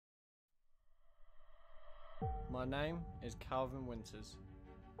My name is Calvin Winters.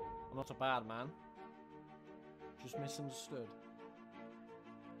 I'm not a bad man, just misunderstood.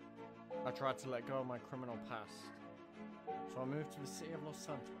 I tried to let go of my criminal past, so I moved to the city of Los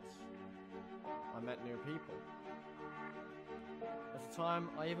Santos. I met new people. At the time,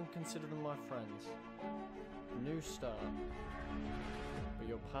 I even considered them my friends. A new start. But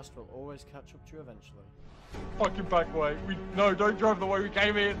your past will always catch up to you eventually. Fucking back way. No, don't drive the way we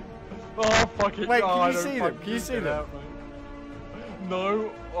came in. Oh, fuck it. Wait, no, can you see them? Can you see them?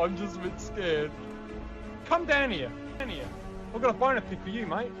 No, I'm just a bit scared. Come down here. I've got a bone to pick for you,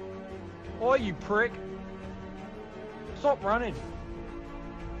 mate. Oh, you prick. Stop running.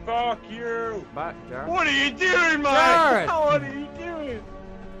 Fuck you. Back, Jared. What are you doing, mate? Jared! What are you doing?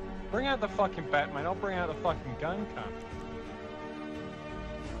 Bring out the fucking bat, mate. I'll bring out the fucking gun cunt.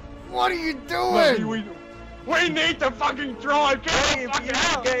 What are you doing? We need to fucking drive! Get in, fucking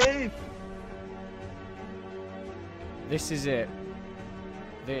out! Get in! This is it.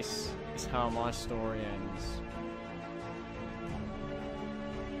 This is how my story ends.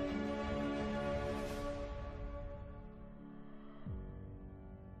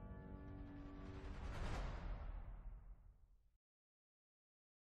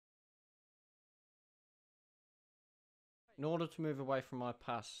 In order to move away from my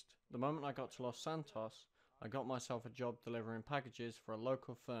past, the moment I got to Los Santos, I got myself a job delivering packages for a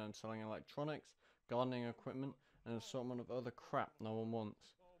local firm selling electronics, gardening equipment, and an assortment of other crap no one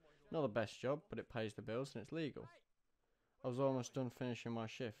wants. Not the best job, but it pays the bills and it's legal. I was almost done finishing my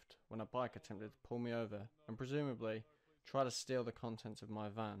shift when a bike attempted to pull me over and presumably try to steal the contents of my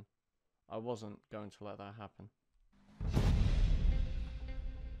van. I wasn't going to let that happen.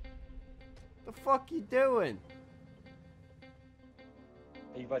 The fuck you doing?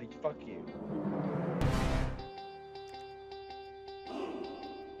 Hey buddy, fuck you.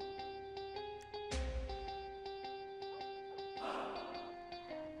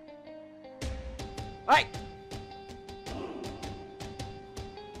 Hey!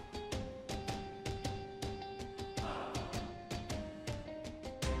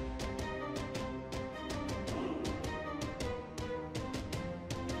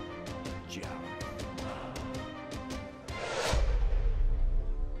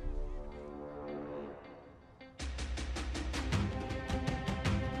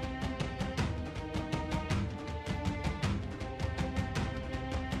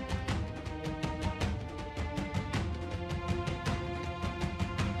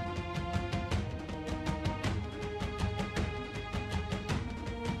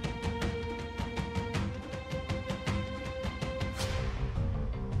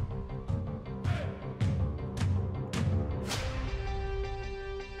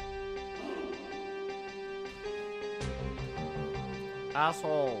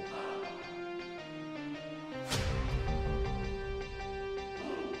 Asshole.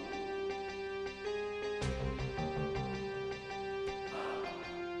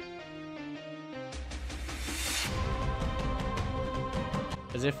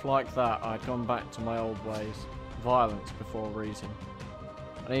 As if like that, I'd gone back to my old ways. Violence before reason.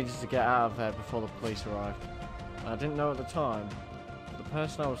 I needed to get out of there before the police arrived. I didn't know at the time, but the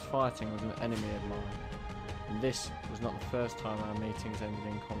person I was fighting was an enemy of mine. And this was not the first time our meetings ended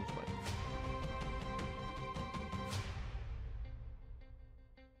in conflict.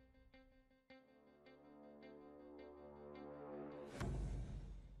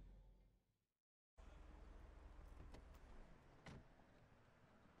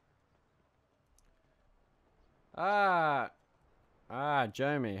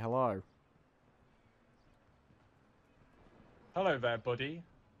 Jamie, hello. Hello there, buddy.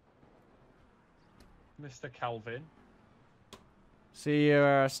 Mr. Calvin. See,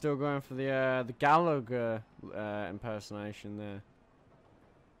 you're still going for the Gallagher impersonation there.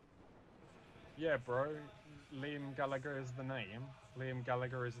 Yeah, bro. Liam Gallagher is the name. Liam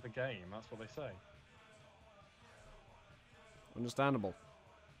Gallagher is the game. That's what they say. Understandable.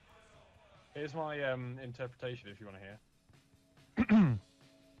 Here's my interpretation if you want to hear.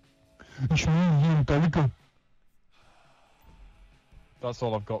 That's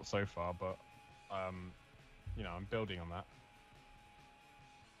all I've got so far, but you know, I'm building on that.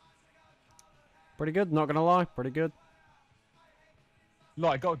 Pretty good, not gonna lie, pretty good.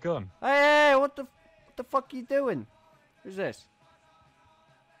 Look, I got a gun. Hey, what the fuck are you doing? Who's this?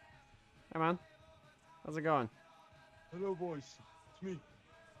 Hey man, how's it going? Hello, boys. It's me.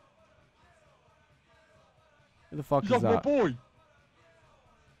 Who the fuck He's is off that? my boy.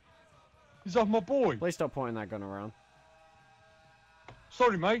 He's off my boy. Please stop pointing that gun around.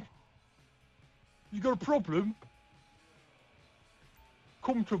 Sorry, mate. You got a problem?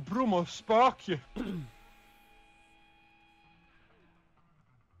 Come to Brummer, spark you.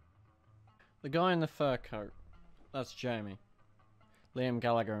 The guy in the fur coat. That's Jamie. Liam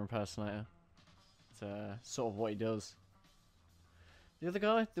Gallagher impersonator. It's sort of what he does. The other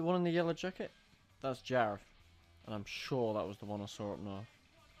guy, the one in the yellow jacket, that's Jareth. And I'm sure that was the one I saw up north.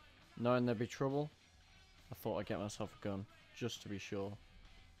 Knowing there'd be trouble, I thought I'd get myself a gun, just to be sure.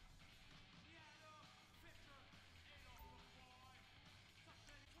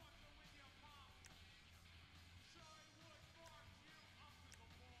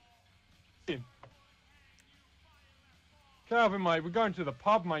 Calvin, mate, we're going to the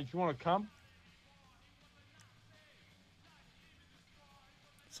pub, mate. You want to come?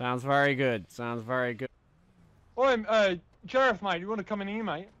 Sounds very good. Sounds very good. Oi, Jareth, mate, you want to come in here,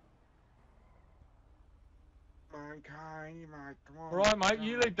 mate? Okay, mate, come on. Alright, mate,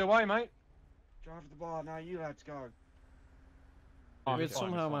 you lead the way, mate. Drive to the bar, now you lads go. We had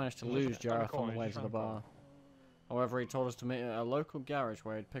somehow managed to lose Jareth on the way to the bar. However, he told us to meet at a local garage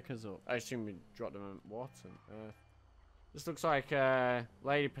where he'd pick us up. I assume we dropped him at what on earth? This looks like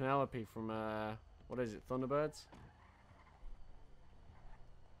Lady Penelope from, what is it, Thunderbirds?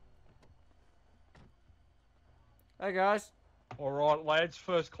 Hey guys. Alright, lads,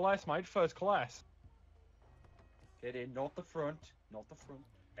 first class, mate, first class. Get in, not the front, not the front.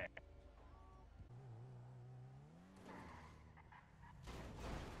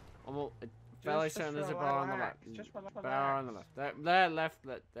 Fairly certain there's a bar on the left. Bar on the left. There, left,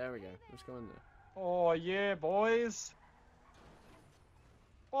 there we go. Let's go in there. Oh, yeah, boys.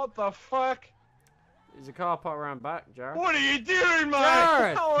 What the fuck? There's a car park around back, Jareth. What are you doing, mate?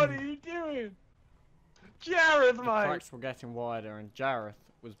 Jareth! What are you doing? Jareth, The mate! cracks were getting wider and Jareth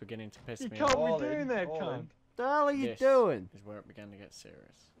was beginning to piss You me can't off. be doing that, cunt. What the hell are you doing? Is where it began to get serious.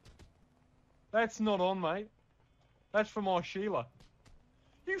 That's not on, mate. That's for my Sheila.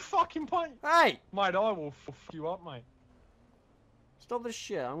 You fucking punch. Hey! Mate, I will f you up, mate. Stop this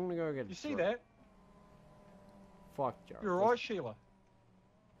shit. I'm gonna go get You see that? Fuck, Jareth. You're right, Sheila.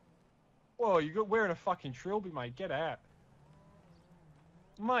 Whoa, you're wearing a fucking trilby, mate. Get out.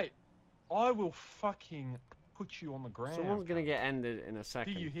 Mate, I will fucking put you on the ground. Someone's gonna get ended in a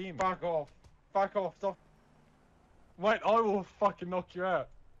second. Do you hear me? Fuck off. Fuck off, stop. Mate, I will fucking knock you out.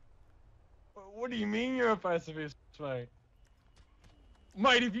 What do you mean you're a pacifist, mate?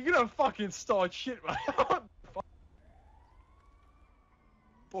 Mate, if you're gonna fucking start shit, mate.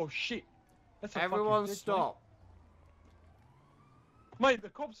 Oh shit. That's a Everyone fucking bitch, stop. Mate, the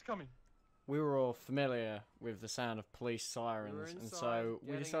cops coming. We were all familiar with the sound of police sirens, and so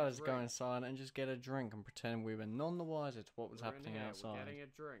we decided to go inside and just get a drink and pretend we were none the wiser to what was happening outside.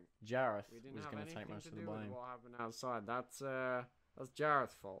 Jareth was going to take most of the blame. What happened outside? That's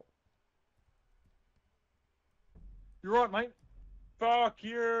Jareth's fault. You're right, mate. Fuck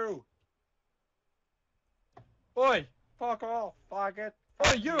you. Oi! Fuck off. Fuck it.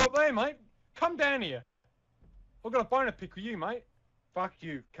 Oi, you up there, mate. Come down here. I've got a bone to pick with you, mate. Fuck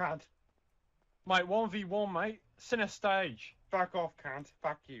you, cunt. Mate, 1v1, mate. Center stage. Fuck off, cunt.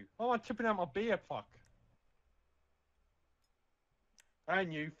 Fuck you. Oh, I'm tipping out my beer, fuck.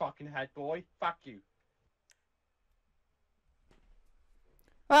 And you, fucking head boy. Fuck you.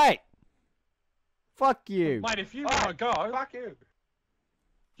 Hey! Fuck you! Mate, if you want to go, Fuck you.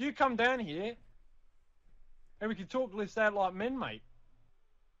 you come down here, and we can talk this out like men, mate.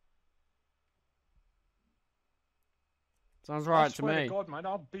 Sounds I right to swear me. God, mate,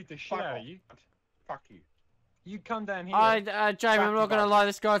 I'll beat the shit Fuck out off. of you. Fuck you. You come down here. Jamie, I'm not gonna back. lie,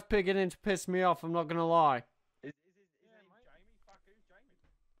 this guy's beginning to piss me off, I'm not gonna lie. Is Jamie? Fuck who? Jamie?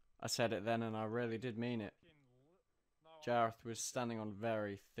 I said it then and I really did mean it. Jareth was standing on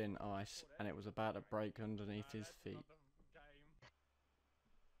very thin ice and it was about to break underneath his feet.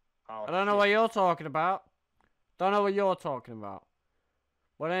 Oh, I don't know what you're talking about. Don't know what you're talking about.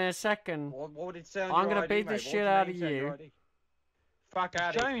 Well, in a second, What would it sound? I'm your gonna ID, beat the mate? shit What out would of your name sound, your you. ID? Fuck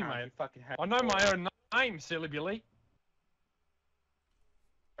out of Jamie, here, cunt, mate. you fucking head I know boy. my own name, silly Billy.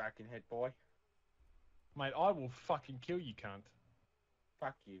 Fucking head boy. Mate, I will fucking kill you, cunt.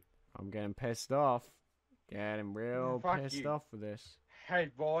 Fuck you. I'm getting pissed off. Getting real Fuck pissed you. off with this.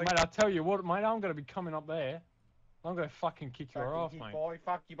 Head boy. Mate, I'll tell you what, mate, I'm going to be coming up there. I'm going to fucking kick your ass, Fucking mate. boy.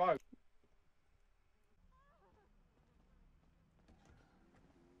 Fuck you both.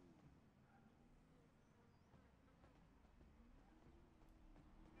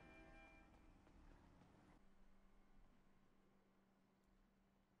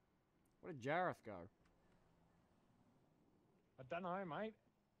 Where did Jareth go? I don't know, mate.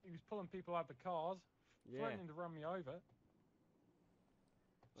 He was pulling people out the cars, Yeah. threatening to run me over.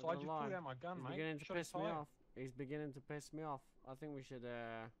 So Not I gonna just lie, pulled out my gun, He's mate. beginning to shot his piss me tire. off. He's beginning to piss me off. I think we should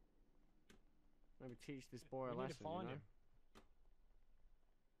maybe teach this boy a We need to lesson. You find know? him.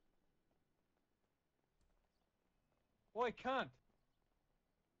 Oi, cunt!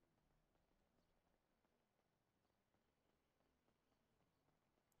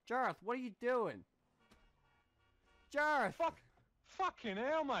 Jareth, what are you doing? Jareth! Fucking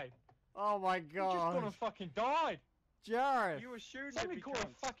hell, mate! Oh my You just gone god! and fucking died! Jareth! You were shooting Somebody me, call a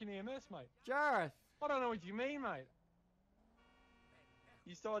cunt. fucking EMS, mate! Jareth! I don't know what you mean, mate.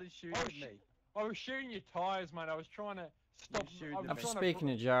 You started shooting me. I was shooting your tyres, mate. I was trying to stop. shooting I was me. After trying speaking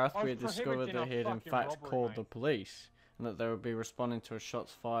to. to Jareth, I we was had discovered prohibiting that a he had in fucking fact robbery, called mate. the police, and that they would be responding to a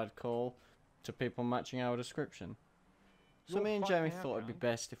shots fired call to people matching our description. So You're me and fucking Jamie out, thought it'd be man.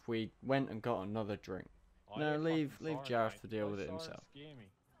 best if we went and got another drink. I No, ain't leave fucking sorry, Jareth mate. to deal Those with it sirens himself. Scare me.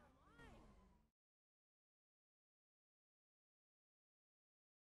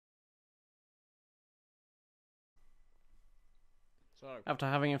 So, after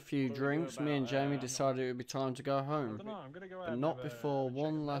having a few drinks, me and Jamie decided it would be time to go I home. don't know. I'm gonna go out But and not have a- before have a check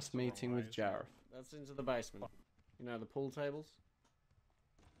one if last that's the wrong meeting way, with isn't it? Jareth. That's into the basement. You know, the pool tables?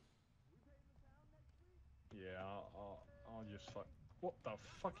 Yeah, I'll just fuck. What the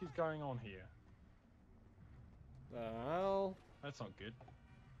fuck is going on here? The hell? That's not good.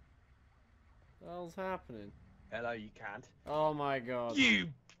 The hell's happening? Hello, you can't. Oh my god. You.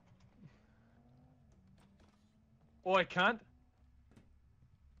 Oi, cunt.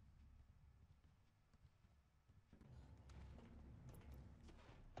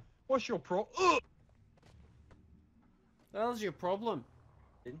 What's your pro? Ugh! The hell's your problem?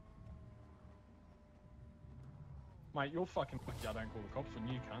 Mate, you're fucking lucky I don't call the cops on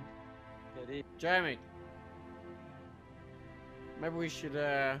you, cunt. Get in. Jamie. Maybe we should,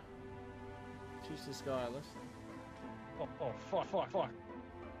 teach this guy a lesson. Oh, fuck.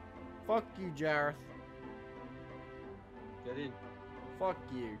 Fuck you, Jareth. Get in. Fuck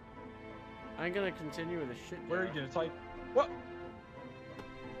you. I ain't gonna continue with this shit, Where are you Jareth. gonna take? What?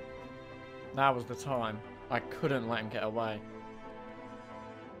 That was the time. I couldn't let him get away.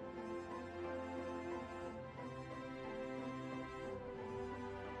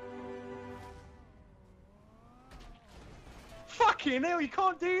 Fucking hell, you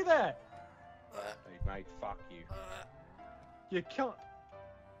can't do that! Hey, mate, fuck you. You can't.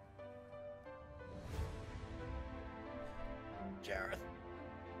 Jareth.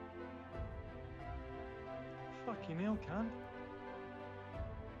 Fucking hell, cunt.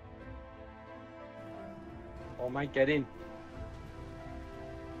 Oh, mate, get in.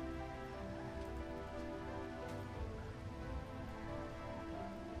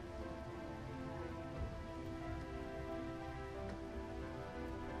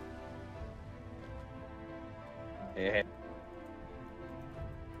 Yeah.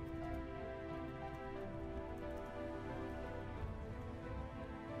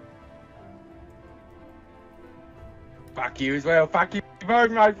 Fuck you as well. Fuck you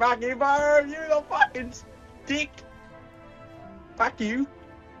both, mate. Fuck you both. You the fucking dick. Fuck you.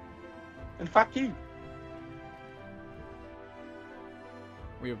 And fuck you.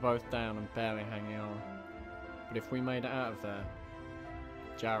 We were both down and barely hanging on. But if we made it out of there,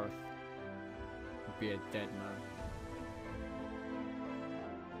 Jareth would be a dead man.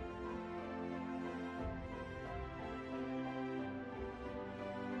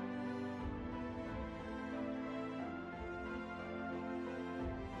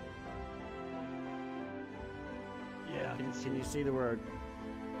 Yeah. Can you see the word?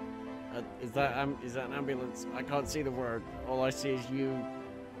 Is that an ambulance? I can't see the word. All I see is you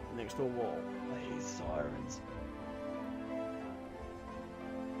next to a wall. These sirens.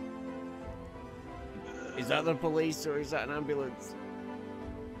 Is that the police or is that an ambulance?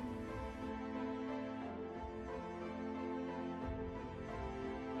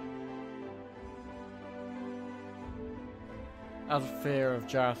 Out of fear of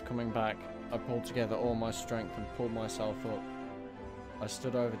Jareth coming back, I pulled together all my strength and pulled myself up. I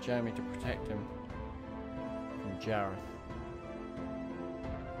stood over Jamie to protect him from Jareth.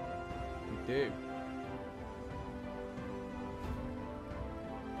 We do.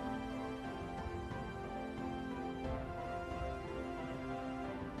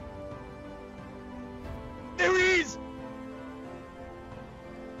 There he is!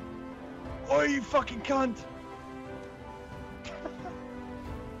 Oh, you fucking cunt!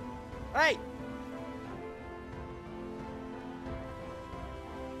 Hey!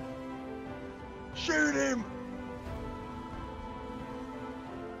 Shoot him!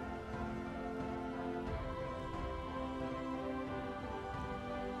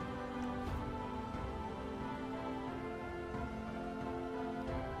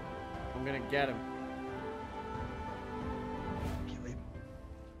 I'm gonna get him. Kill him,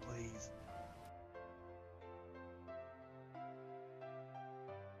 please.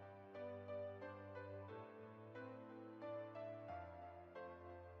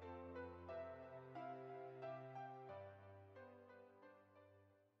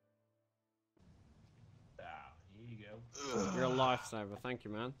 You're a lifesaver. Thank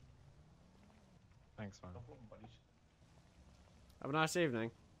you, man. Thanks, man. Have a nice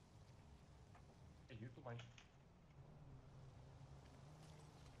evening.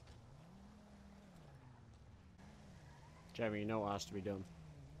 Jamie, you know what has to be done.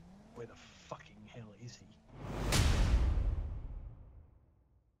 Where the fucking hell is he?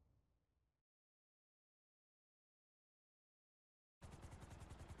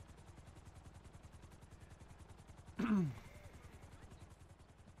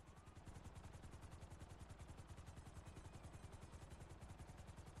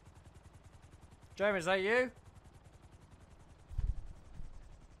 Jamie, is that you?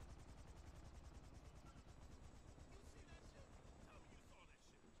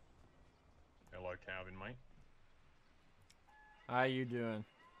 Hello, Calvin, mate. How you doing?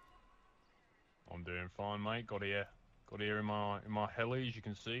 I'm doing fine, mate. Got here in my heli, as you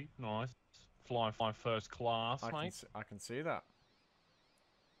can see. Nice. Flying first class, mate. I can see that.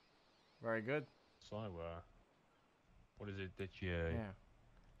 Very good. So, what is it that you Yeah.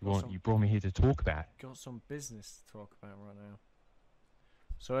 you brought me here to talk about? Got some business to talk about right now.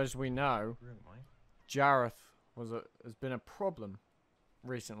 So as we know, Really, mate? Jareth has been a problem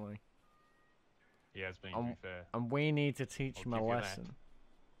recently, He has been, to be fair. and we need to teach I'll him a give you that. lesson.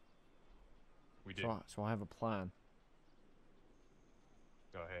 We do. So I have a plan.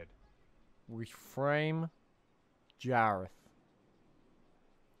 Go ahead. We frame Jareth.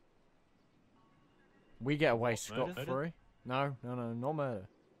 We get away scot-free. No, not murder.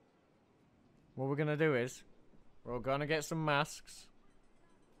 What we're gonna do is, we're gonna get some masks.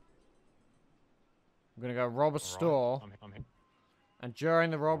 We're gonna go rob a store, I'm here. and during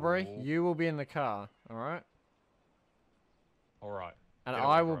the robbery, Oh. you will be in the car, alright? Alright. And Get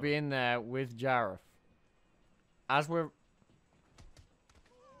away, I will driver. be in there with Jareth. As we're...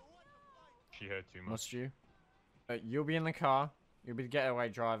 She heard too much. Must you? You'll be in the car. You'll be the getaway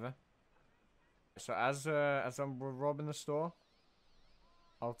driver. So as we're robbing the store,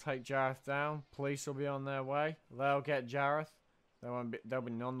 I'll take Jareth down. Police will be on their way. They'll get Jareth. They'll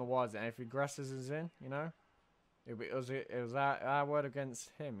be none the wiser. And if he aggressors is in, you know, it was our word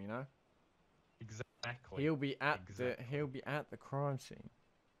against him, you know. Exactly. He'll be at the crime scene.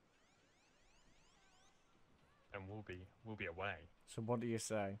 And we'll be away. So what do you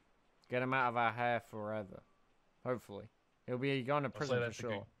say? Get him out of our hair forever. Hopefully, he'll be going to prison for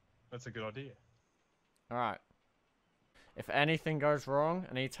sure. That's a good idea. All right. If anything goes wrong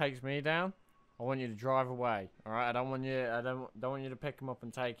and he takes me down, I want you to drive away. All right. I don't want you to pick him up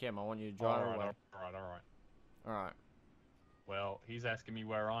and take him. I want you to drive away. All right. All right. Well, he's asking me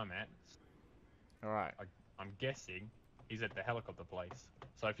where I'm at. All right. I'm guessing he's at the helicopter place.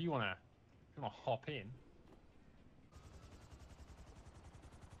 So if you wanna hop in.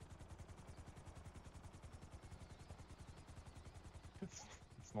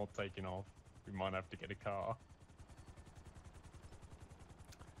 It's not taking off. We might have to get a car.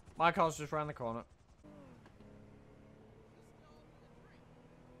 My car's just around the corner.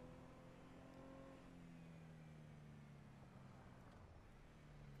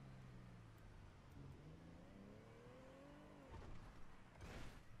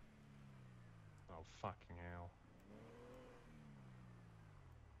 Oh, fucking hell.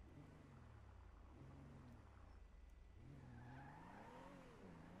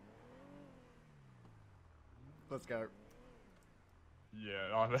 Let's go.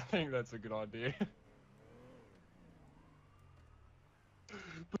 Yeah, I think that's a good idea.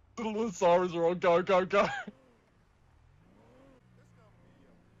 The little sirens are on go, go, go.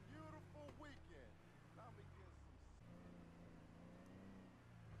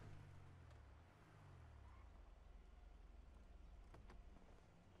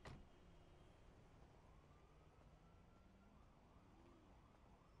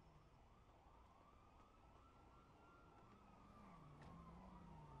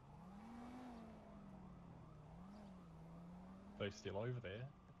 They're still over there.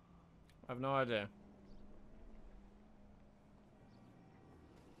 I have no idea.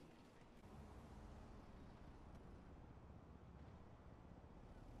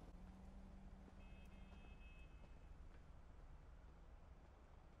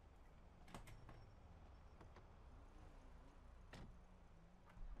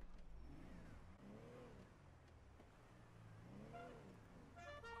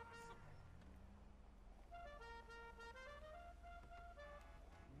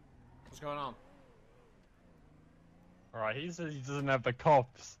 What's going on? Alright, he says he doesn't have the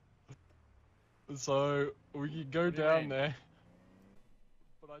cops. So, we can go What do you down mean? there.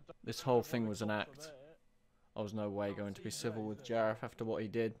 This whole thing was an act. I was no way going to be civil with Jareth after what he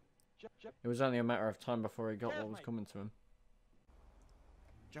did. It was only a matter of time before he got Jeff, what was mate. coming to him.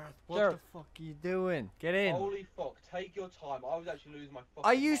 Jareth, what Jareth. the fuck are you doing? Get in. Holy fuck, take your time. I was actually losing my fucking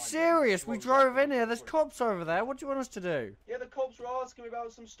Are you mind, serious? man. We What was drove that in here. There's for? cops over there. What do you want us to do? Yeah, the cops were asking me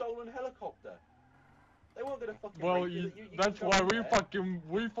about some stolen helicopter. They weren't gonna fucking Well, rape you. that's can why come in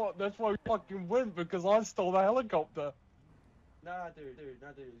there. that's why we fucking went, because I stole the helicopter. Nah, dude, it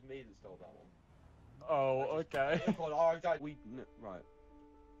was me that stole that one. Oh, okay. Right.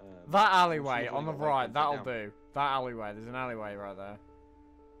 That alleyway just on the wondering right. what That'll went down. do. That alleyway. There's an alleyway right there.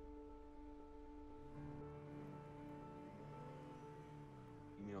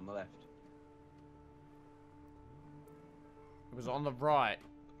 You mean on the left? It was on the right.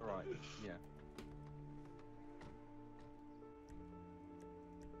 Right. Yeah.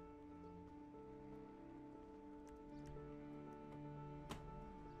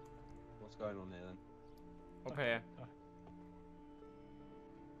 What's going on there then? Up here.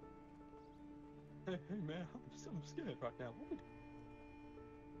 Hey man, I'm scared right now.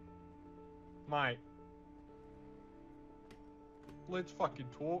 Mate. Let's fucking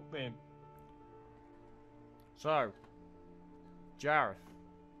talk then. So, Jareth,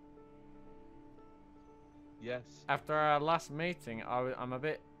 Yes. after our last meeting, I'm a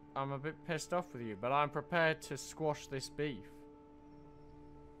bit pissed off with you, but I'm prepared to squash this beef.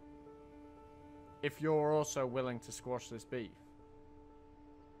 If you're also willing to squash this beef.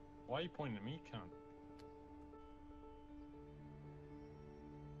 Why are you pointing at me, cunt?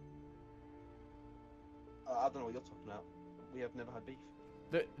 I don't know what you're talking about. We have never had beef.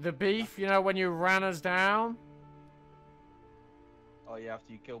 The beef, you know, when you ran us down? Oh yeah,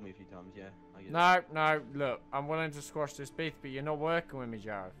 after you killed me a few times, yeah. I get it. No, look, I'm willing to squash this beef, but you're not working with me,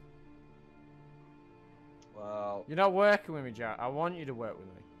 Jareth. Well, You're not working with me, Jareth. I want you to work with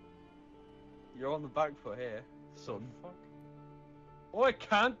me. you're on the back foot here, son. Fuck. Oi,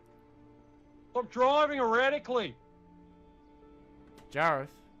 cunt! Stop driving erratically! Jareth,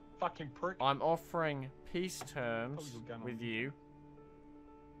 Fucking prick. I'm offering peace terms Put your gun on. with you.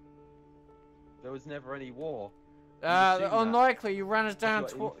 There was never any war. assume that. Unlikely. You ran us down.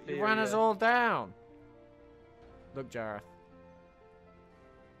 You're You ran us inferior. all down. Look, Jareth.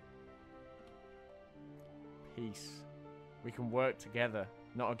 Peace. We can work together,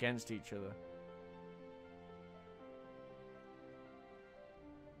 not against each other.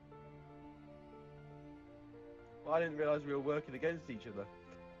 Well, I didn't realise we were working against each other.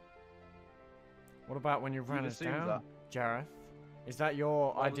 What about when you ran us assumed down, that. Jareth? Is that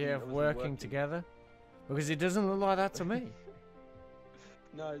your I idea wasn't- of I wasn't working working. together? Because it doesn't look like that to me.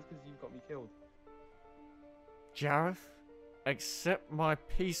 No, it's because you've got me killed. Jareth, accept my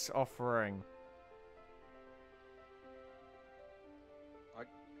peace offering.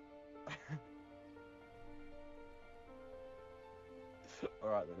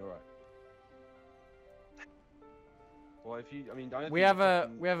 Alright then, alright. Well, if you, I mean, I don't We think have the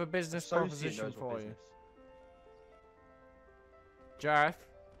a fucking business associate proposition knows what for you, business. Jareth.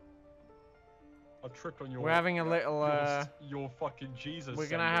 A trick on your. We're having a little. Your fucking Jesus. We're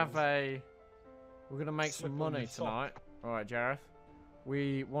gonna have symbols. We're gonna make Slip some on money your sock. tonight. All right, Jareth.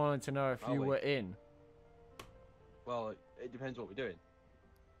 We wanted to know if Are you we? were in. Well, it depends what we're doing.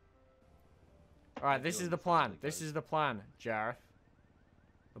 All right, this Sure, is the this is plan. how it This goes. is the plan, Jareth.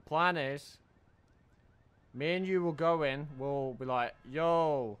 The plan is, me and you will go in. We'll be like,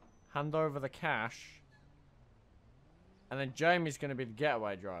 "Yo, hand over the cash," and then Jamie's gonna be the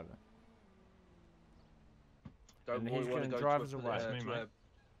getaway driver. Don't And we he's want to gonna go drive to us a, away. That's me, to mate.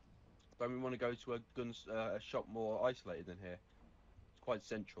 don't we want to go to a guns a shop more isolated than here? It's quite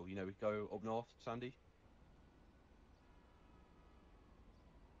central, you know. We go up north, Sandy.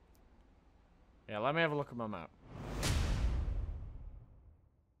 Yeah, let me have a look at my map.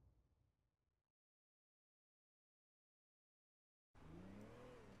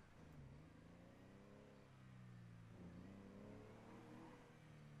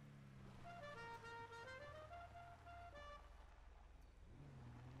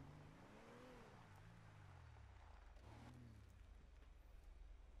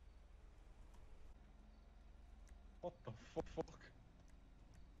 What the fuck?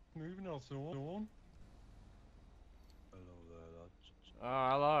 Moving us on. Hello there, lads. Oh,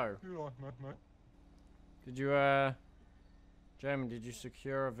 hello. You like mate? Did you, Jamie, did you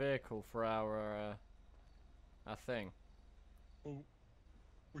secure a vehicle for our thing? Oh,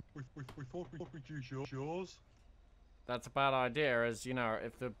 we thought we'd use yours. That's a bad idea, as, you know,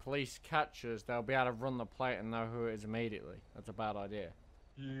 if the police catch us, they'll be able to run the plate and know who it is immediately. That's a bad idea.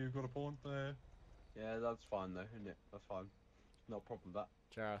 You've got a point there. Yeah, that's fine though, isn't it? That's fine. No problem with that.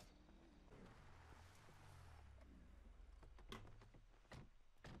 Jareth.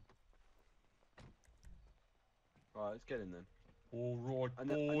 Alright, let's get in then. Alright, And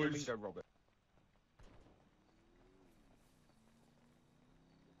then we boys. can go rob it.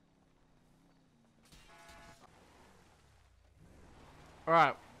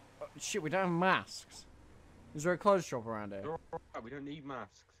 Alright. Shit, we don't have masks. Is there a clothes shop around here? Alright, we don't need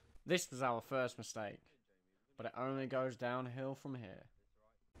masks. This was our first mistake. But it only goes downhill from here.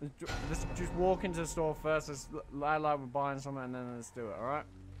 Let's just walk into the store first, let's lie like we're buying something, and then let's do it, alright?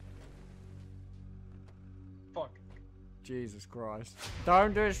 Fuck. Jesus Christ.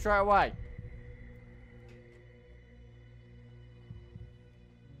 Don't do it straight away.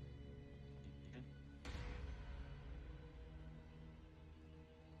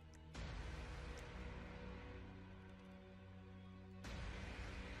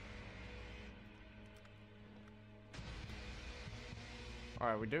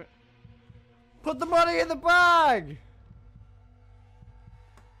 Alright, we do it. Put the money in the bag!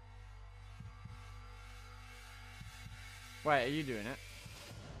 Wait, are you doing it?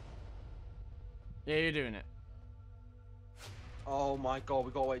 Yeah, you're doing it. Oh my god,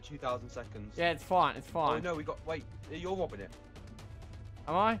 we gotta wait 2,000 seconds. Yeah, it's fine, it's Oh fine. no, we got. Wait, you're robbing it.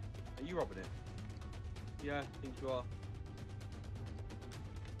 Am I? Are you robbing it? Yeah, I think you are.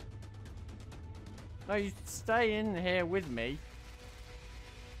 No, you stay in here with me.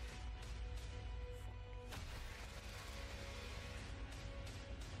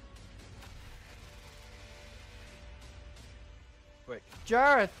 Quick.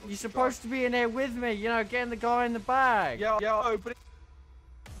 Jareth, you're supposed to be in here with me, you know, getting the guy in the bag. Yeah, oh, but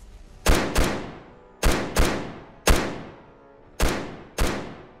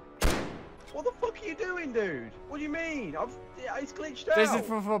what the fuck are you doing, dude? What do you mean? It's glitched out. This is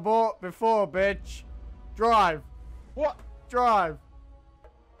for before, bitch. Drive. What? Drive.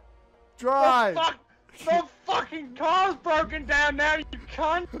 Drive. The fuck? The fucking car's broken down now, you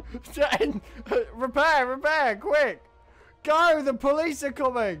cunt! Repair, quick. Go, the police are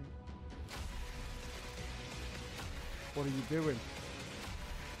coming. What are you doing?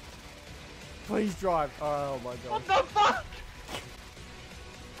 Please drive. Oh my god. What the fuck?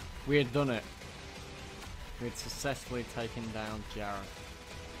 We had done it. We had successfully taken down Jareth.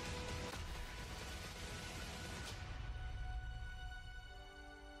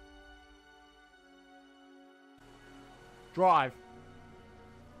 Drive.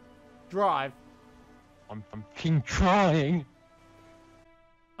 Drive. I'm fucking trying.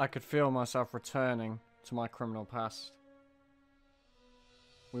 I could feel myself returning to my criminal past.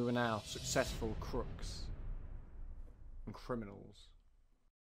 We were now successful crooks and criminals.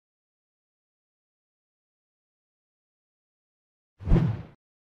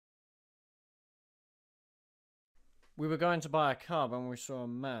 We were going to buy a car when we saw a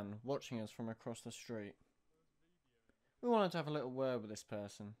man watching us from across the street. We wanted to have a little word with this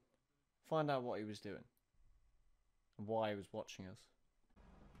person, find out what he was doing, and why he was watching us.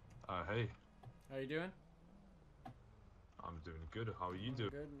 Hey, How you doing? I'm doing good. How are you doing?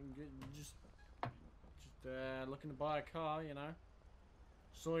 Good. Just looking to buy a car, you know.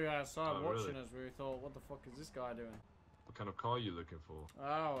 Saw you outside Oh, watching really? us. We thought, what the fuck is this guy doing? What kind of car are you looking for?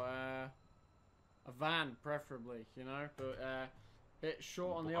 Oh, a van, preferably, you know, but bit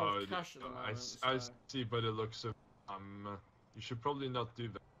short on the old cash at the moment. I so- see by the looks of you should probably not do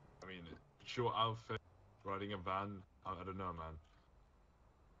that. I mean, short outfit, riding a van. I don't know, man.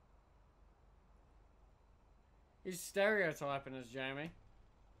 He's stereotyping us, Jamie.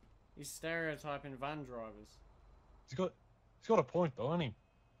 He's stereotyping van drivers. He's got a point though, hasn't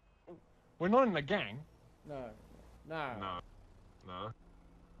he? We're not in a gang. No. No.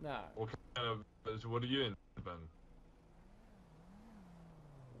 What kind of? What are you in, Ben?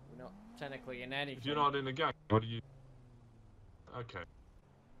 We're not technically in anything. If you're not in a gang, what are you? Okay.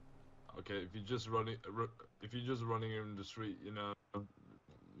 If you're just running in the street, you know,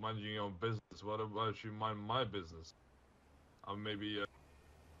 minding your own business. What about you mind my business? Maybe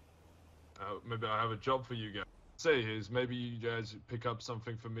I have a job for you guys. Say is maybe you guys pick up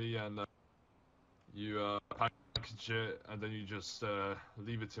something for me and you package it and then you just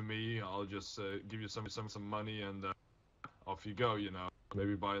leave it to me. I'll just give you some money and off you go. You know,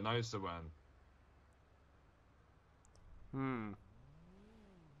 maybe buy a nicer van.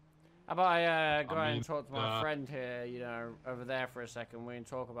 How about I go I ahead mean, and talk to my friend here, you know, over there for a second. We can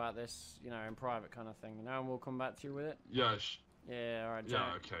talk about this, you know, in private kind of thing, you know, and we'll come back to you with it. Yeah. Yeah, alright,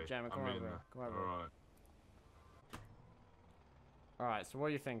 Yeah. Okay. Jamie, come over here. Come over here. All right. Alright, so what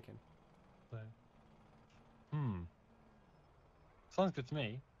are you thinking? Sounds good to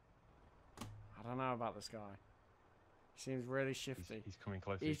me. I don't know about this guy. He seems really shifty. He's coming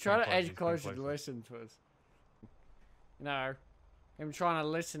closer. He's trying to edge closer to listen to us. You know, him trying to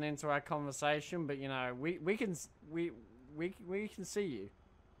listen into our conversation, but you know, we can see you.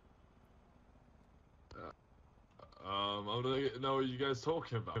 I don't know what you guys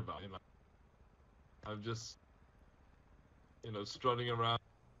talking about. You know, I'm just, you know, strutting around.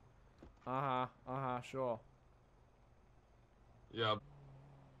 Sure. Yeah.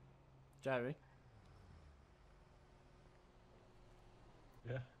 Jerry.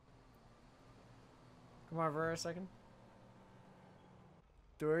 Yeah. Come over here a second.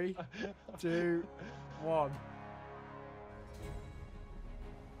 3, 2, 1.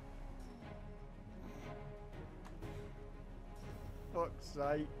 Fuck's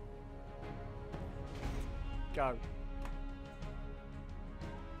sake. Go.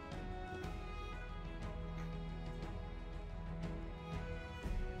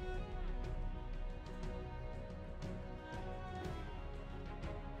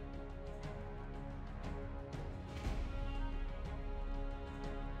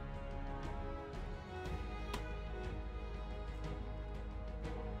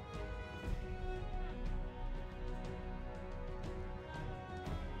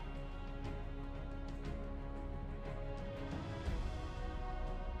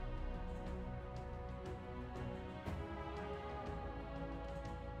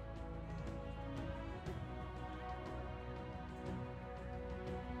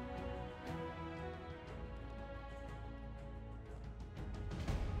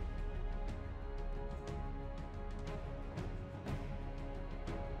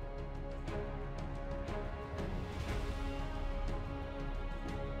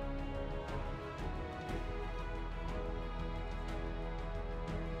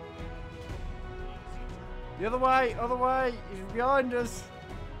 The other way, he's behind us.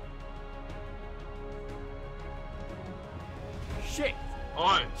 Shit.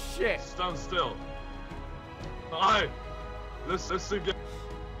 Oi! Shit. Stand still. Oi! Let's get.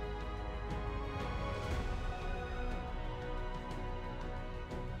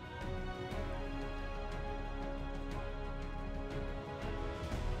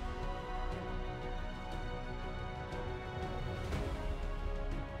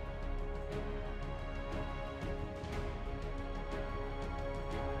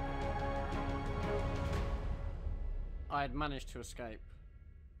 I had managed to escape.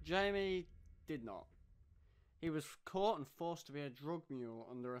 Jamie did not. He was caught and forced to be a drug mule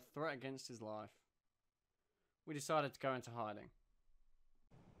under a threat against his life. We decided to go into hiding.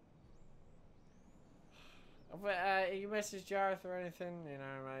 You messaged Jareth or anything? You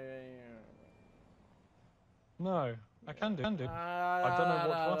know, maybe... No, I can do. I don't know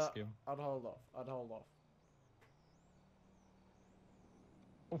what to ask him. I'd hold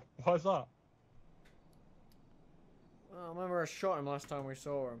off. Why's that? Well, I remember I shot him last time we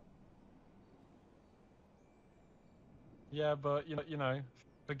saw him. Yeah, but you know,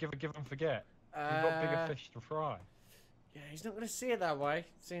 forgive and forget. We've got bigger fish to fry. Yeah, he's not gonna see it that way.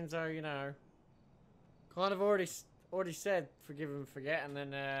 Seems though, you know, kind of already said forgive and forget, and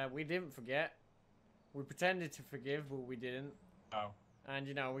then we didn't forget. We pretended to forgive, but we didn't. Oh. And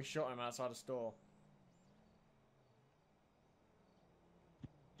you know, we shot him outside the store.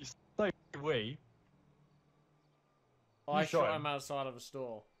 You say we? I shot him outside of a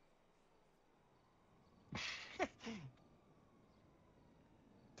store.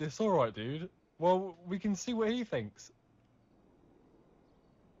 It's alright, dude. Well, we can see what he thinks.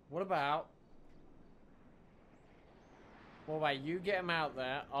 What about... Well, wait, you get him out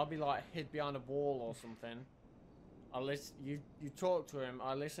there. I'll be like hid behind a wall or something. I'll listen. You talk to him.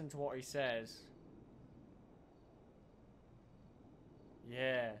 I listen to what he says.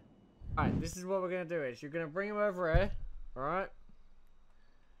 Yeah. Alright, this is what we're gonna do. Is you're gonna bring him over here. Alright?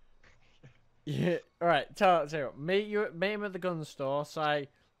 Yeah. Alright, tell you what. Meet him at the gun store. Say,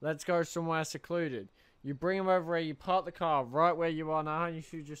 let's go somewhere secluded. You bring him over here. You park the car right where you are now. You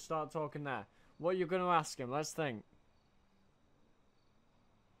should just start talking there. What are you gonna ask him? Let's think.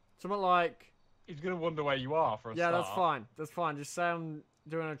 Something like... He's gonna wonder where you are for a start. Yeah, that's fine. That's fine. Just say I'm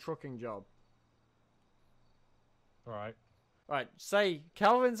doing a trucking job. Alright. Right. Say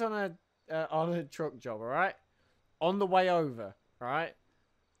Calvin's on a truck job. All right. On the way over. All right.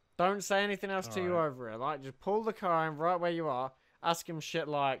 Don't say anything else to you over here. Like, just pull the car in right where you are. Ask him shit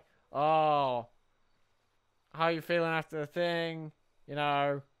like, "Oh, how you feeling after the thing? You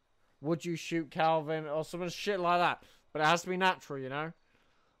know, would you shoot Calvin or some shit like that?" But it has to be natural, you know.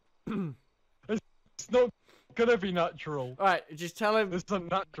 It's not gonna be natural. All right, just tell him. It's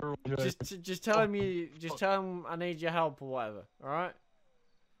not natural. Just tell him tell him I need your help or whatever. All right.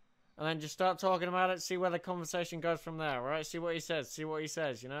 And then just start talking about it. See where the conversation goes from there. All right. See what he says. See what he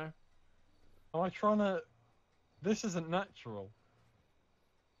says. You know. Am I trying to? This isn't natural.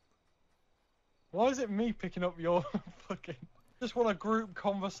 Why is it me picking up your fucking... Just want a group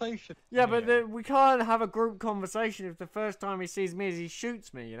conversation. Yeah, but we can't have a group conversation if the first time he sees me is he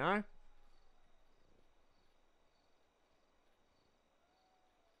shoots me, you know?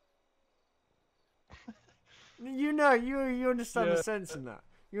 You know, you understand the sense in that.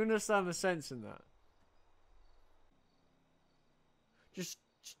 You understand the sense in that. Just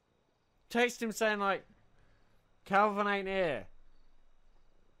text him saying like, Calvin ain't here.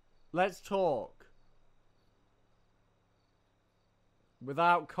 Let's talk.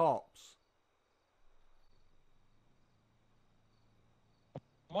 Without cops.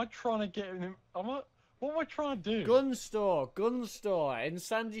 Am I trying to get him? What am I trying to do? Gun store in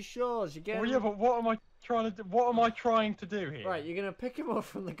Sandy Shores. You get. Well, yeah, but what am I trying to do? What am I trying to do here? Right, you're gonna pick him up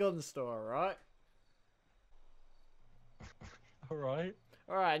from the gun store, right? All right.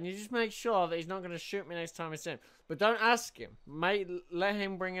 All right, and you just make sure that he's not gonna shoot me next time I see him. But don't ask him. Let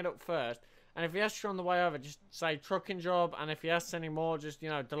him bring it up first. And if he asks you on the way over, just say trucking job. And if he asks any more, just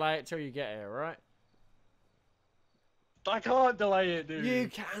delay it till you get here, right? I can't delay it, dude. You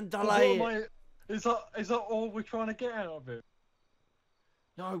can delay it. Is that all we're trying to get out of it?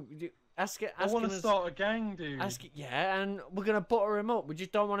 No, ask it. I want to start a gang, dude. Ask it, yeah, and we're gonna butter him up. We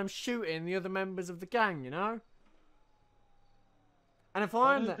just don't want him shooting the other members of the gang, you know. And if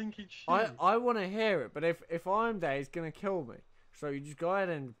I'm there, I want to hear it. But if I'm there, he's gonna kill me. So you just go ahead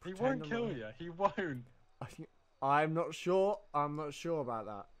and pretend. He won't kill you. He won't. I'm not sure. I'm not sure about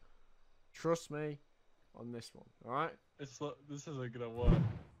that. Trust me on this one. All right. This isn't gonna work.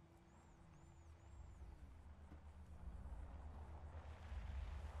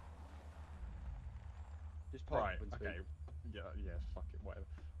 Just right. Okay. Yeah. Fuck it. Whatever.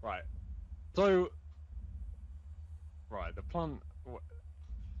 Right. So. Right. The plan.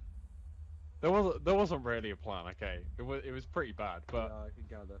 There wasn't really a plan. Okay. It was pretty bad. But. Yeah, I could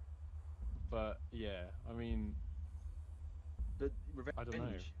gather. But yeah. I mean. But revenge. I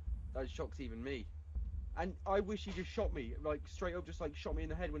don't know. That shocks even me. And I wish he just shot me, like straight up, just like shot me in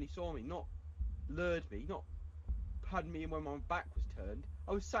the head when he saw me, not lured me, not had me when my back was turned.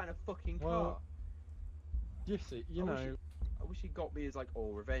 I was sat in a fucking car. Yes, I wish he got me as like,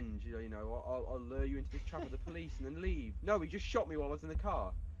 oh, revenge. I'll lure you into this trap of the police and then leave. No, he just shot me while I was in the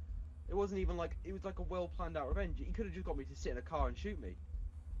car. It wasn't even like it was like a well planned out revenge. He could have just got me to sit in a car and shoot me.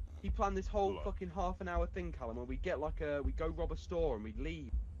 He planned this whole fucking half-an-hour thing, Callum, where we go rob a store and we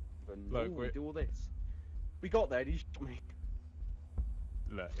leave and we do all this. We got there and he shot me.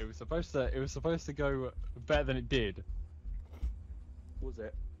 Look, it was supposed to go better than it did. Was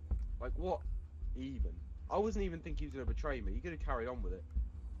it? Like what? Even? I wasn't even thinking he was gonna betray me. He could have carried on with it.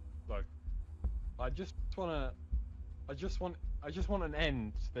 Look, I just want an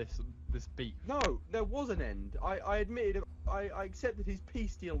end to this beef. No, there was an end. I admitted I accepted his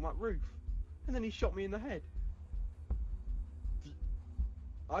peace deal on that roof, and then he shot me in the head.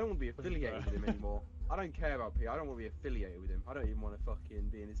 I don't want to be affiliated with him anymore. I don't care about P. I don't want to be affiliated with him. I don't even want to fucking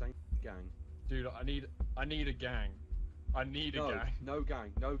be in his gang. Dude, I need a gang. I need a gang. No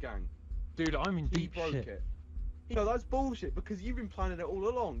gang. No gang. Dude, I'm in He deep broke shit. it. That's bullshit because you've been planning it all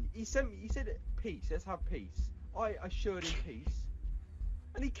along. He said peace. Let's have peace. I assured him peace,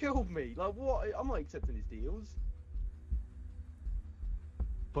 and he killed me. Like what? I'm not accepting his deals.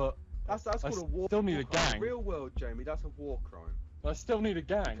 But that's called a war. Still need a gang. Real world, Jamie. That's a war crime. I still need a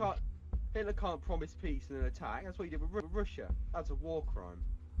gang. Hitler can't promise peace and then attack. That's what he did with Russia. That's a war crime.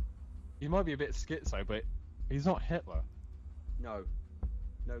 He might be a bit schizo, but he's not Hitler. No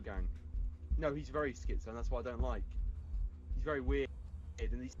gang. No, he's very schizo, and that's what I don't like. He's very weird,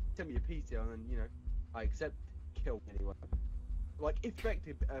 and he sent me a peace deal, and then I accept kill anyway. Like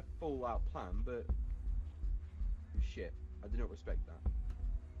effective a full-out plan, but shit, I do not respect that.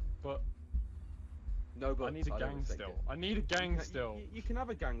 But no, but I need a gang still. I need a gang still. You can have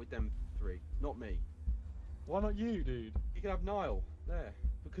a gang with them three, not me. Why not you, dude? You can have Niall there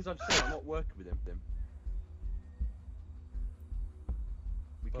because I've said I'm not working with him.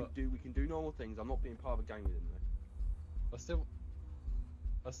 We can do normal things. I'm not being part of a gang with him though.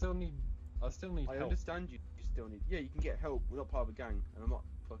 I still need help. I understand you still need. Yeah, you can get help. We're not part of a gang, and I'm not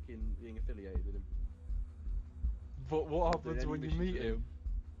fucking being affiliated with him. But what happens when you meet him?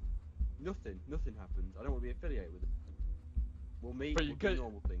 Nothing happens. I don't want to be affiliated with him. We'll meet. We'll do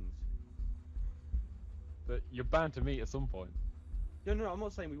normal things. But you're bound to meet at some point. No, I'm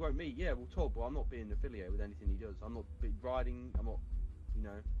not saying we won't meet. Yeah, we'll talk, but I'm not being affiliated with anything he does. I'm not riding. I'm not.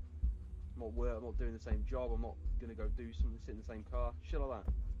 I'm not doing the same job. I'm not gonna go do something, sit in the same car, shit like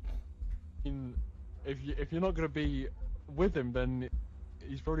that. If you're not gonna be with him, then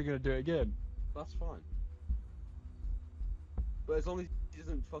he's probably gonna do it again. That's fine. But as long as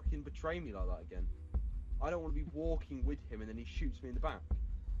doesn't fucking betray me like that again. I don't want to be walking with him and then he shoots me in the back.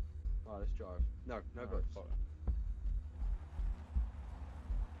 Alright, let's drive. No votes. Fuck.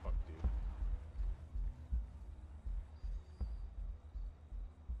 Fuck, dude.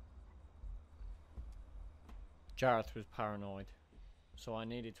 Jareth was paranoid, so I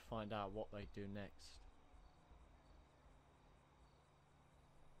needed to find out what they'd do next.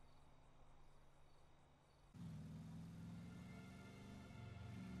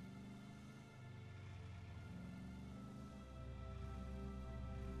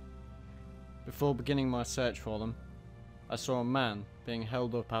 Before beginning my search for them, I saw a man being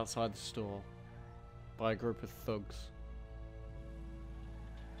held up outside the store by a group of thugs.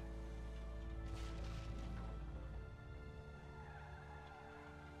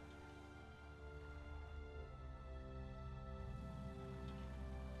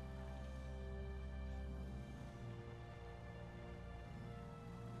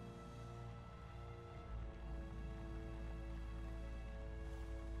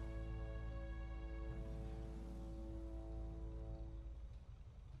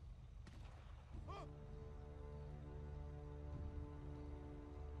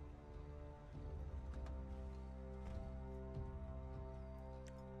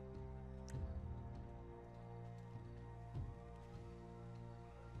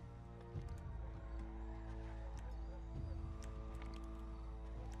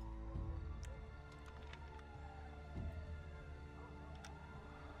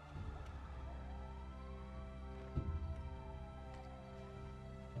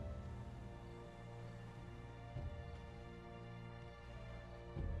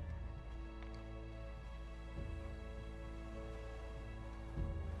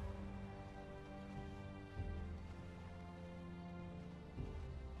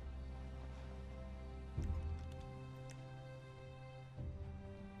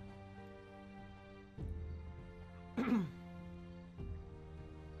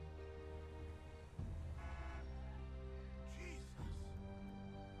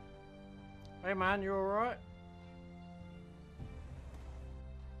 Hey man, you alright?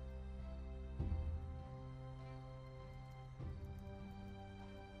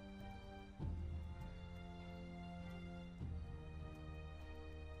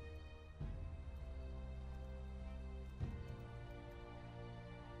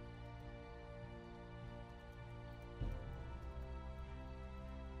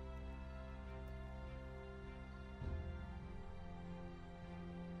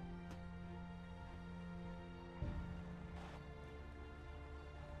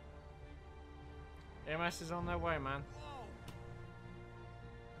 EMS is on their way, man.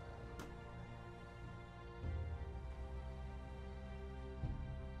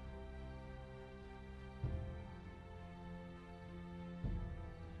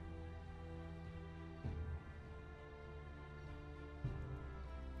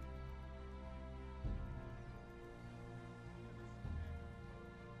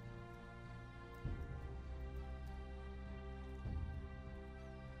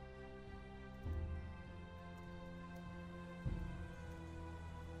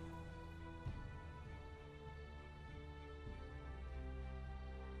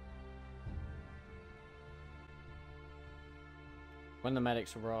 When the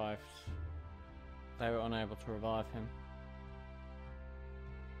medics arrived, they were unable to revive him.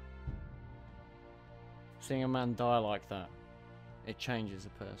 Seeing a man die like that, it changes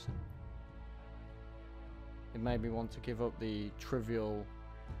a person. It made me want to give up the trivial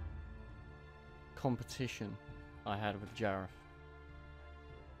competition I had with Jareth.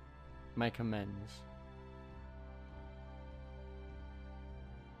 Make amends.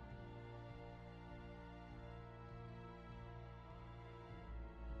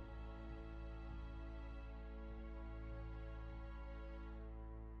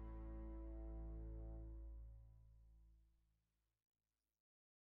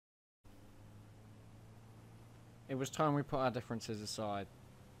 It was time we put our differences aside.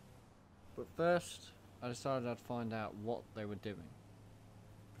 But first, I decided I'd find out what they were doing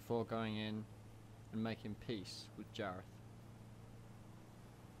before going in and making peace with Jareth.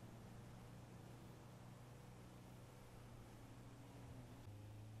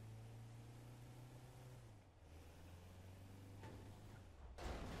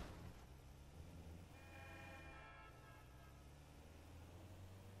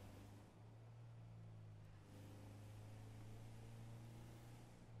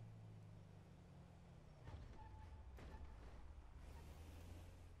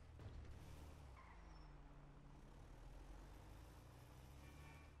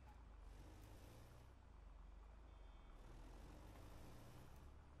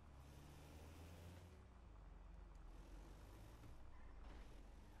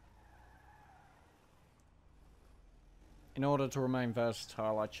 In order to remain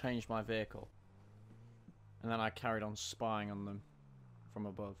versatile, I changed my vehicle. And then I carried on spying on them from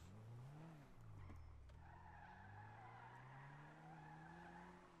above.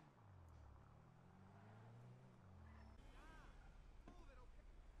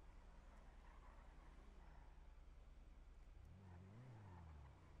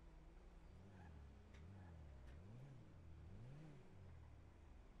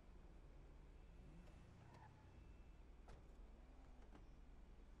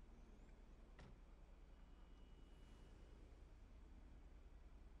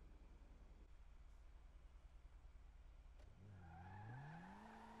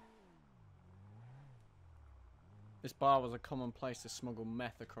 This bar was a common place to smuggle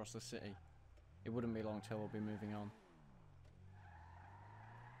meth across the city. It wouldn't be long till we'll be moving on.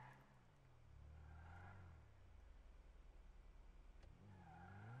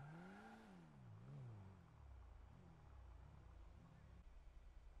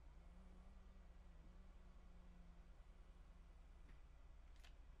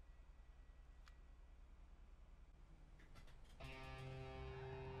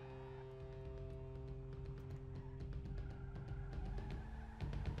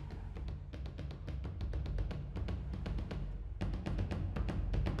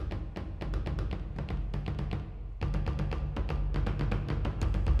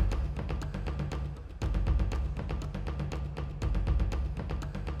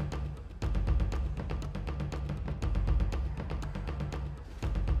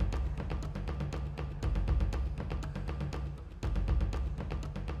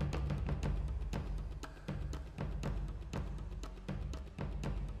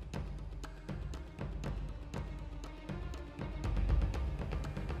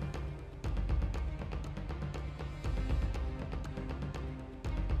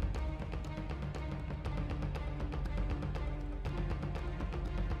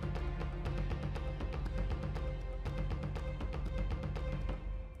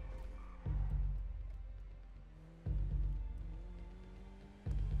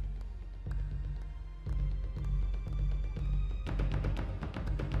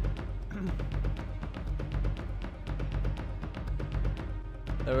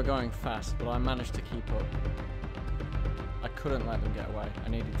 They were going fast, but I managed to keep up. I couldn't let them get away. I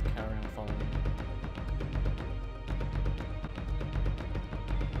needed to carry on following them.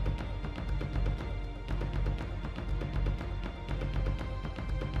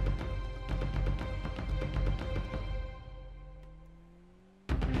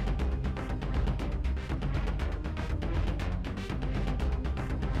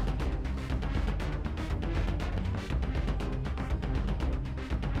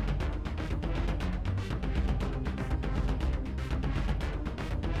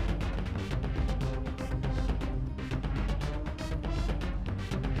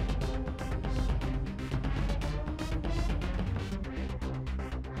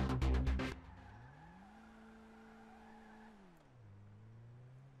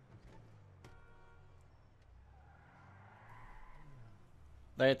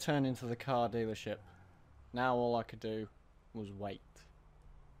 They had turned into the car dealership. Now all I could do was wait.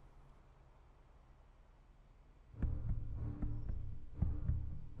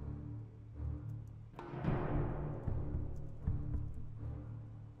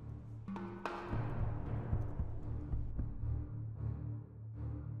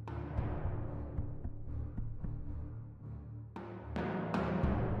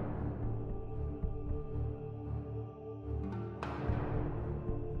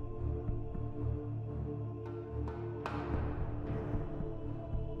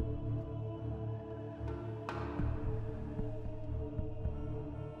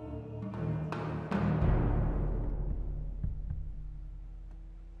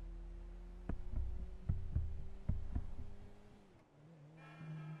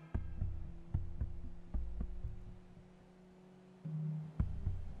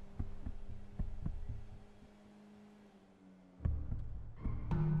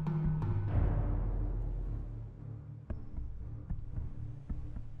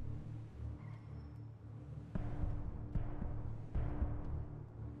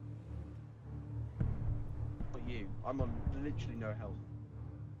 You. I'm on literally no health.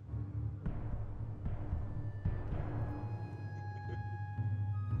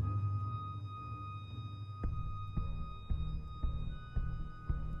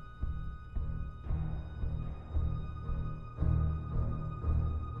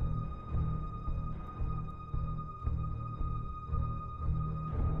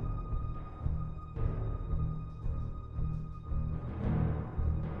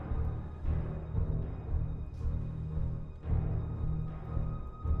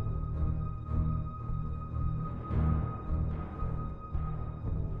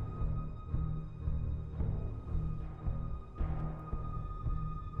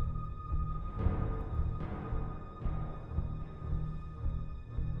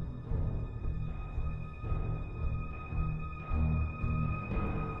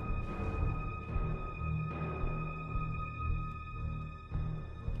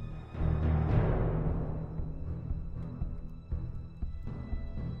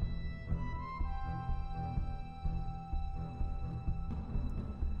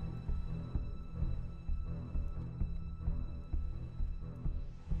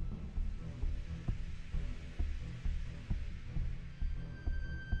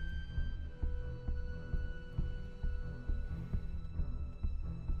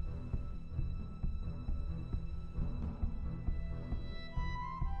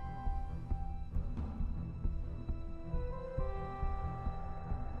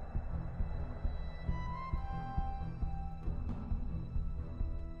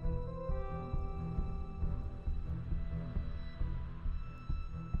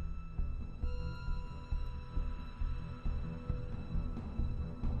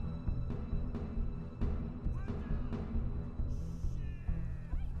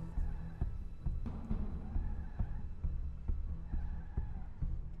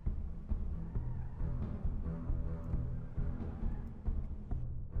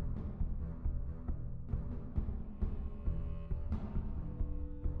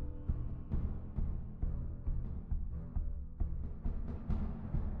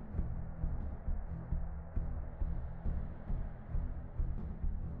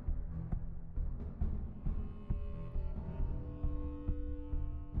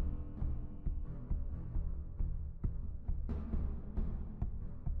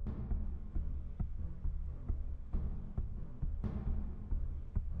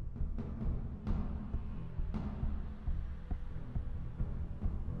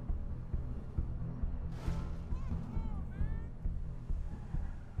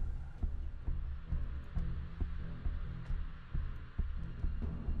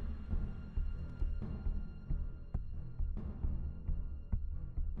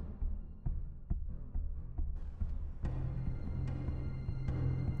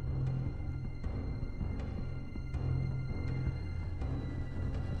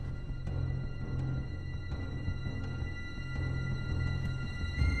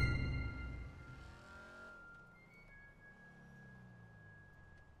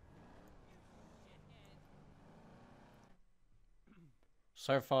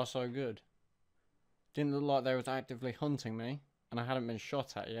 So far so good. Didn't look like they was actively hunting me, and I hadn't been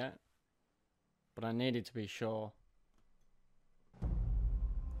shot at yet. But I needed to be sure.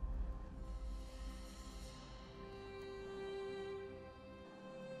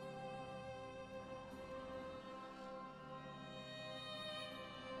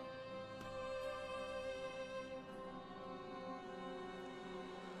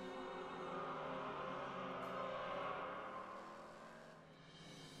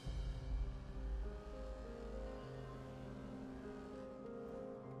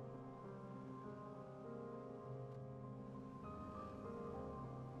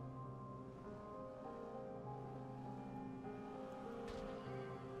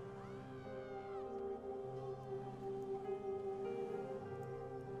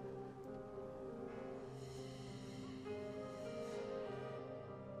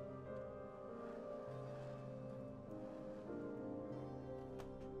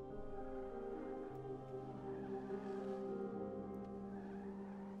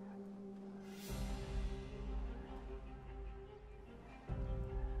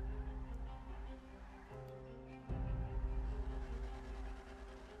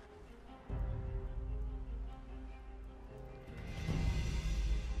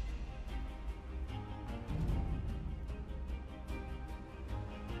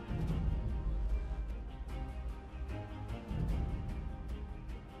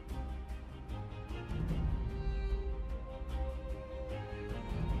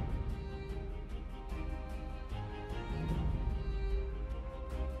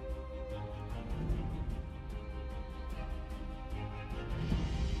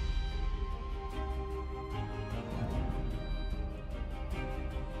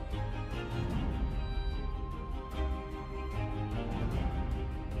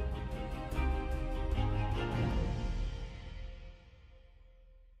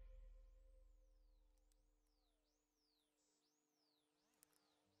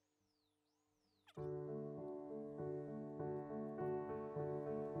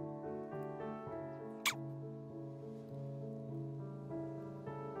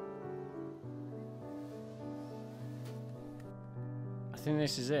 I think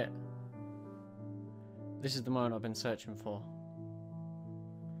this is it. This is the moment I've been searching for.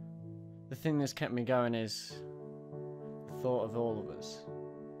 The thing that's kept me going is the thought of all of us,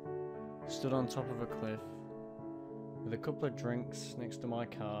 stood on top of a cliff, with a couple of drinks next to my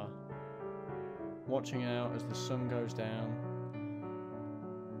car, watching out as the sun goes down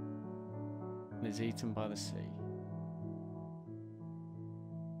and is eaten by the sea.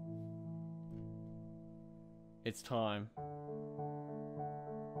 It's time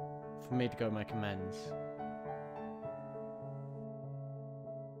for me to go make amends.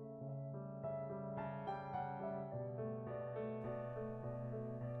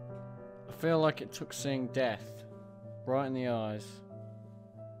 I feel like it took seeing death right in the eyes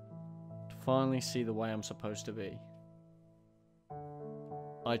to finally see the way I'm supposed to be.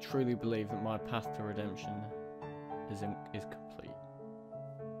 I truly believe that my path to redemption is complete.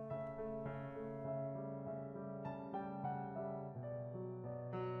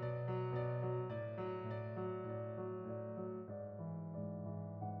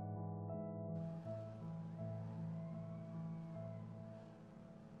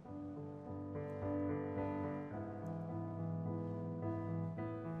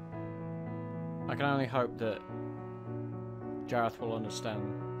 I can only hope that Jareth will understand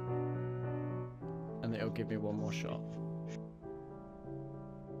and that he'll give me one more shot.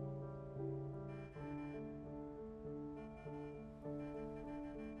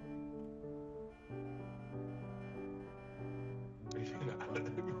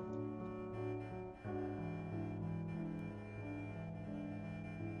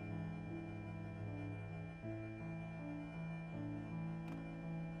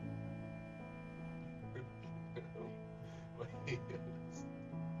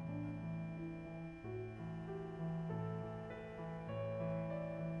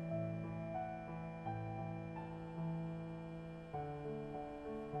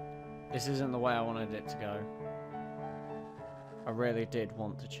 This isn't the way I wanted it to go. I really did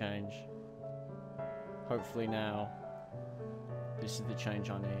want to change. Hopefully now, this is the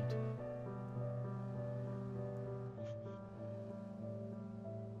change I need.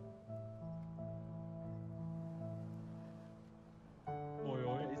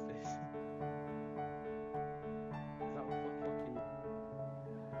 What is this? Is that fucking...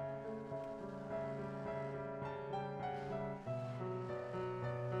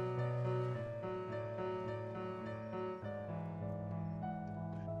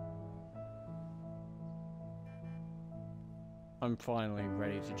 I'm finally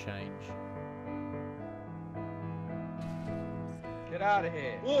ready to change. Get out of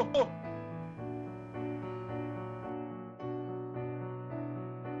here. Oh, oh.